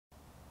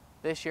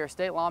This year,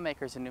 state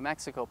lawmakers in New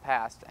Mexico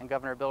passed and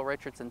Governor Bill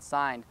Richardson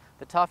signed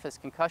the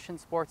toughest concussion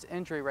sports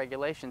injury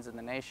regulations in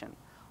the nation.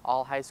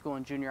 All high school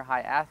and junior high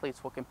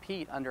athletes will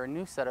compete under a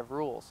new set of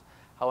rules.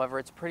 However,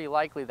 it's pretty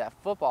likely that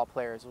football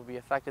players will be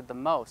affected the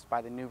most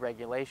by the new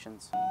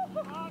regulations.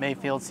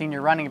 Mayfield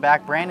senior running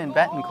back Brandon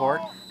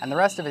Betancourt and the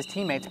rest of his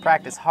teammates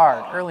practice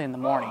hard early in the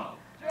morning.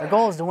 Their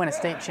goal is to win a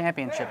state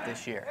championship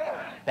this year.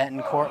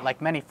 Betancourt,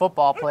 like many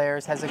football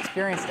players, has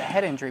experienced a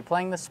head injury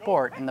playing the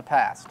sport in the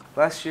past.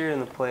 Last year in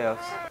the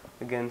playoffs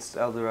against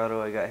El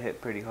Dorado, I got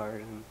hit pretty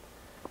hard, and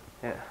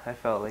yeah, I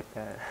felt like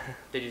that.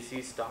 Did you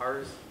see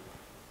stars?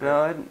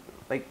 No,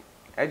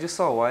 I just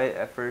saw white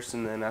at first,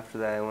 and then after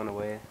that, I went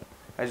away.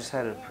 I just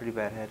had a pretty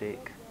bad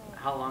headache.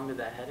 How long did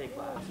that headache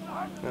last?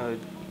 No,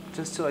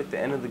 just till the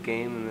end of the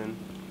game, and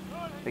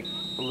then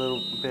a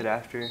little bit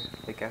after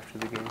the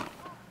game.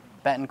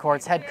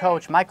 Betancourt's head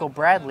coach, Michael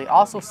Bradley,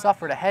 also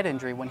suffered a head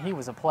injury when he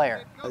was a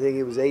player. I think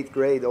it was 8th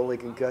grade, the only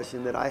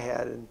concussion that I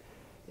had,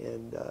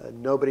 and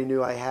nobody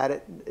knew I had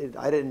it.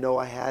 I didn't know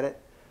I had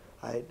it.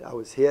 I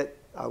was hit,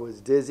 I was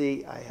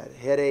dizzy, I had a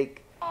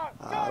headache.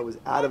 I was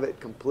out of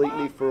it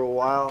completely for a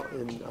while,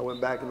 and I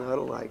went back in the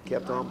huddle and I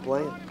kept on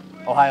playing.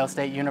 Ohio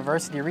State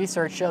University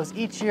research shows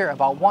each year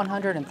about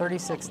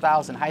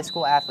 136,000 high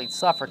school athletes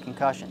suffer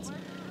concussions.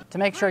 To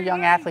make sure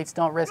young athletes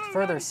don't risk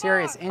further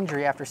serious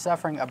injury after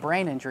suffering a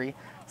brain injury,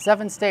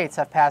 7 states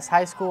have passed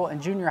high school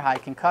and junior high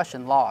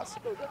concussion laws.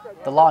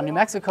 The law New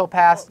Mexico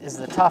passed is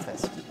the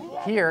toughest.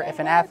 Here, if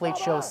an athlete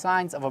shows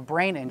signs of a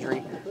brain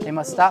injury, they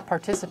must stop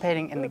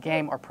participating in the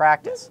game or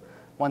practice.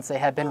 Once they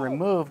have been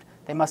removed,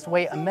 they must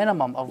wait a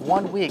minimum of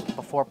 1 week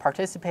before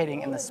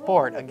participating in the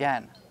sport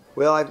again.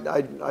 Well,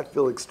 I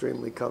feel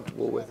extremely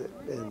comfortable with it,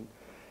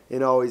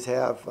 and always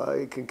have.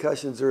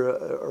 Concussions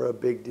are a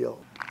big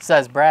deal.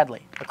 Says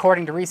Bradley.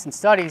 According to recent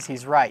studies,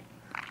 he's right.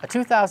 A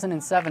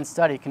 2007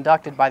 study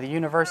conducted by the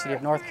University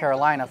of North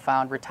Carolina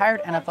found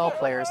retired N.F.L.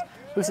 players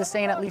who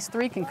sustained at least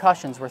 3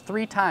 concussions were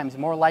 3 times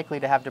more likely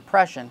to have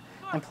depression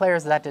than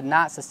players that did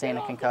not sustain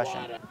a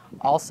concussion.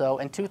 Also,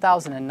 in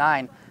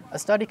 2009, a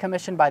study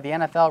commissioned by the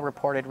N.F.L.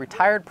 reported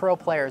retired pro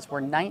players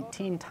were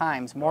 19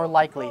 times more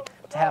likely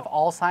to have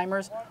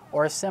Alzheimer's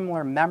or a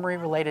similar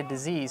memory-related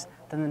disease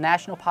than the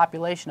national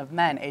population of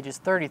men ages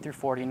 30 through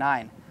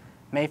 49.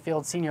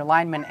 Mayfield senior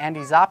lineman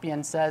Andy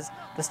Zapian says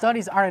the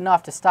studies aren't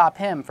enough to stop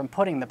him from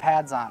putting the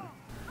pads on.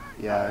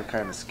 Yeah, it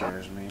kind of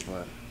scares me,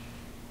 but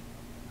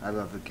I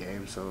love the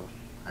game, so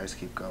I just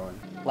keep going.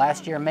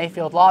 Last year,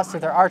 Mayfield lost to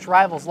their arch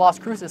rivals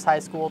Cruces High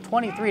School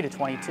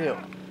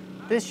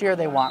 23-22. This year,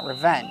 they want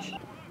revenge.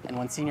 And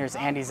when seniors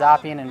Andy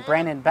Zapian and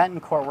Brandon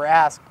Betancourt were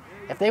asked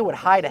if they would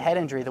hide a head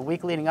injury the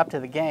week leading up to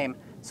the game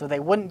so they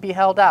wouldn't be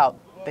held out,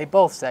 they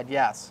both said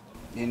yes.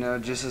 You know,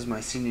 just as my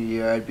senior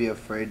year, I'd be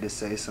afraid to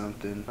say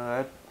something.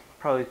 I'd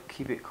probably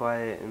keep it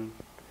quiet and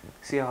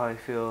see how I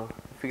feel.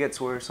 If it gets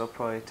worse, I'll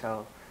probably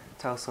tell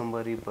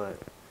somebody, but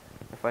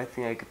if I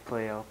think I could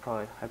play, I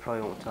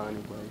probably won't tell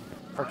anybody.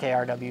 For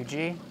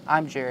KRWG,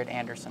 I'm Jared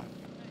Andersen.